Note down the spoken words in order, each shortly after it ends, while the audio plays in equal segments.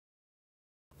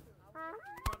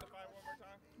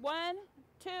1,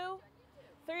 2,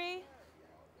 3,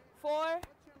 4,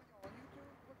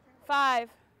 5.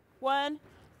 1,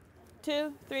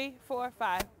 2, 3, 4,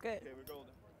 5. Good. Okay, we're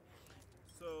golden.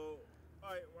 So, all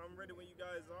right, well, I'm ready when you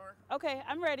guys are. Okay,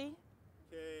 I'm ready.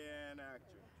 Okay, and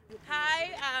action.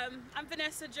 Hi, I'm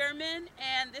Vanessa German,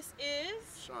 and this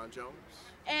is Sean Jones.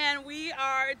 And we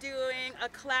are doing a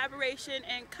collaboration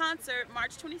and concert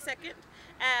March 22nd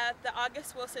at the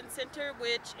August Wilson Center,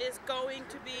 which is going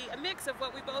to be a mix of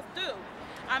what we both do.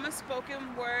 I'm a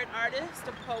spoken word artist,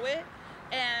 a poet,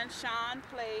 and Sean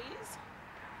plays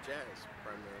Jazz,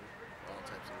 primarily, all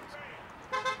types of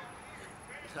music.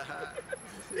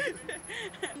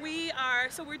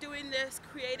 we're doing this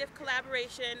creative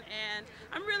collaboration, and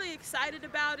I'm really excited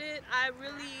about it. I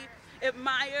really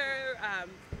admire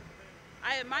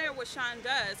what Sean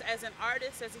does as an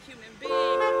artist, as a human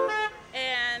being,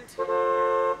 and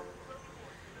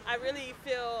I really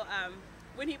feel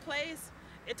when he plays,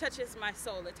 it touches my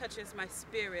soul, it touches my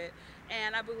spirit,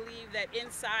 and I believe that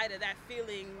inside of that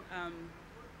feeling,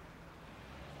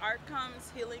 art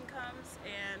comes, healing comes,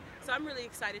 and so I'm really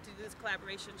excited to do this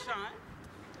collaboration. Sean,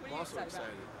 what are you excited about?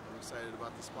 I'm excited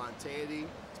about the spontaneity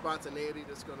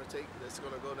that's going to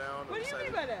go down. What do you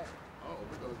mean by that? Oh,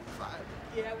 we're going to be fire.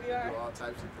 Yeah, we are. Do all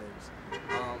types of things.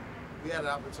 We had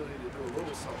an opportunity to do a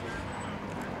little something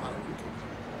about a week ago.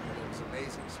 It was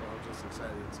amazing, so I'm just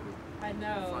excited to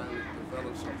finally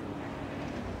develop something.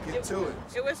 Get to it.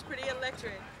 It was pretty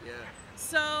electric. Yeah.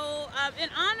 So, in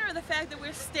honor of the fact that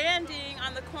we're standing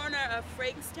on the corner of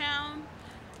Frankstown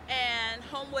and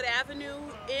Homewood Avenue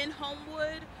in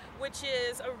Homewood, which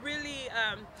is a really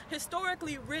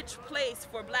historically rich place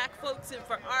for black folks and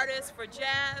for artists, for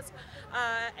jazz,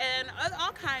 and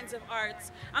all kinds of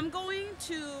arts.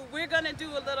 We're gonna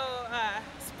do a little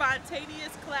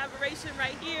spontaneous collaboration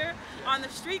right here on the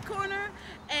street corner,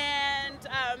 and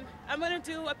I'm gonna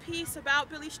do a piece about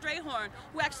Billy Strayhorn,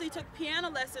 who actually took piano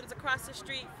lessons across the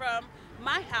street from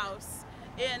my house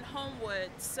in Homewood.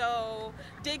 So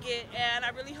dig it, and I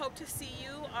really hope to see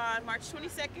you on March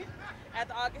 22nd at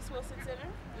the August Wilson Center.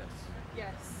 Yes.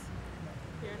 Yes.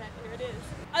 Here it is.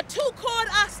 A 2-chord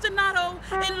ostinato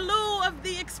in lieu of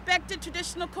the expected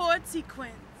traditional chord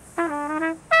sequence.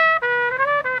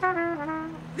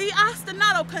 The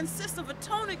ostinato consists of a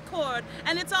tonic chord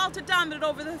and it's alto dominant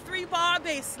over the 3-bar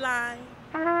bass line.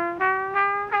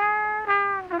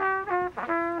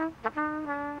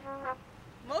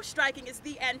 Most striking is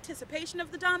the anticipation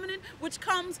of the dominant, which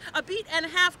comes a beat and a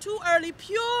half too early,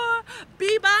 pure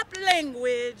bebop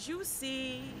language, you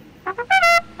see.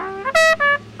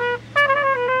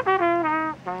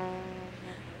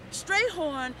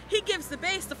 Strayhorn, he gives the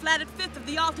bass the flatted fifth of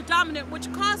the alto dominant,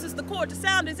 which causes the chord to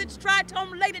sound as its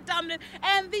tritone related dominant,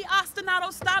 and the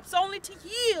ostinato stops only to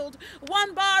yield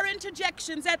 1-bar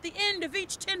interjections at the end of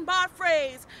each 10-bar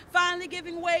phrase, finally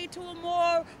giving way to a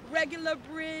more regular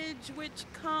bridge, which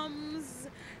comes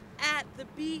at the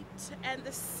beat and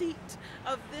the seat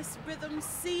of this rhythm.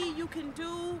 See, you can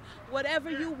do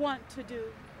whatever you want to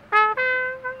do.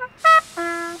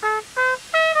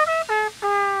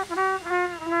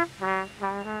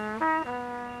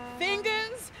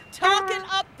 Fingers talking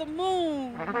up the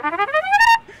moon,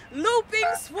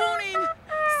 looping, swooning,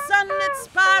 sunlit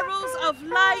spirals of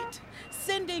light,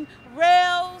 sending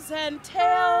rails and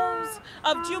tails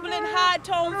of jubilant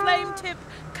high-tone flame-tip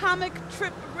comic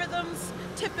trip rhythms,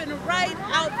 tipping right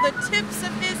out the tips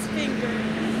of his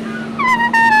fingers.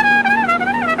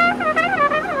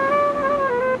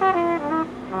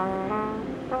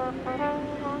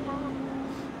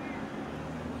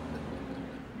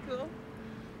 Cool?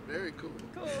 Very cool.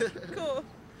 Cool.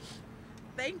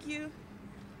 Thank you.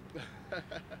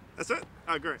 That's it?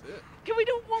 Oh, great. That's it. Can we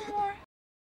do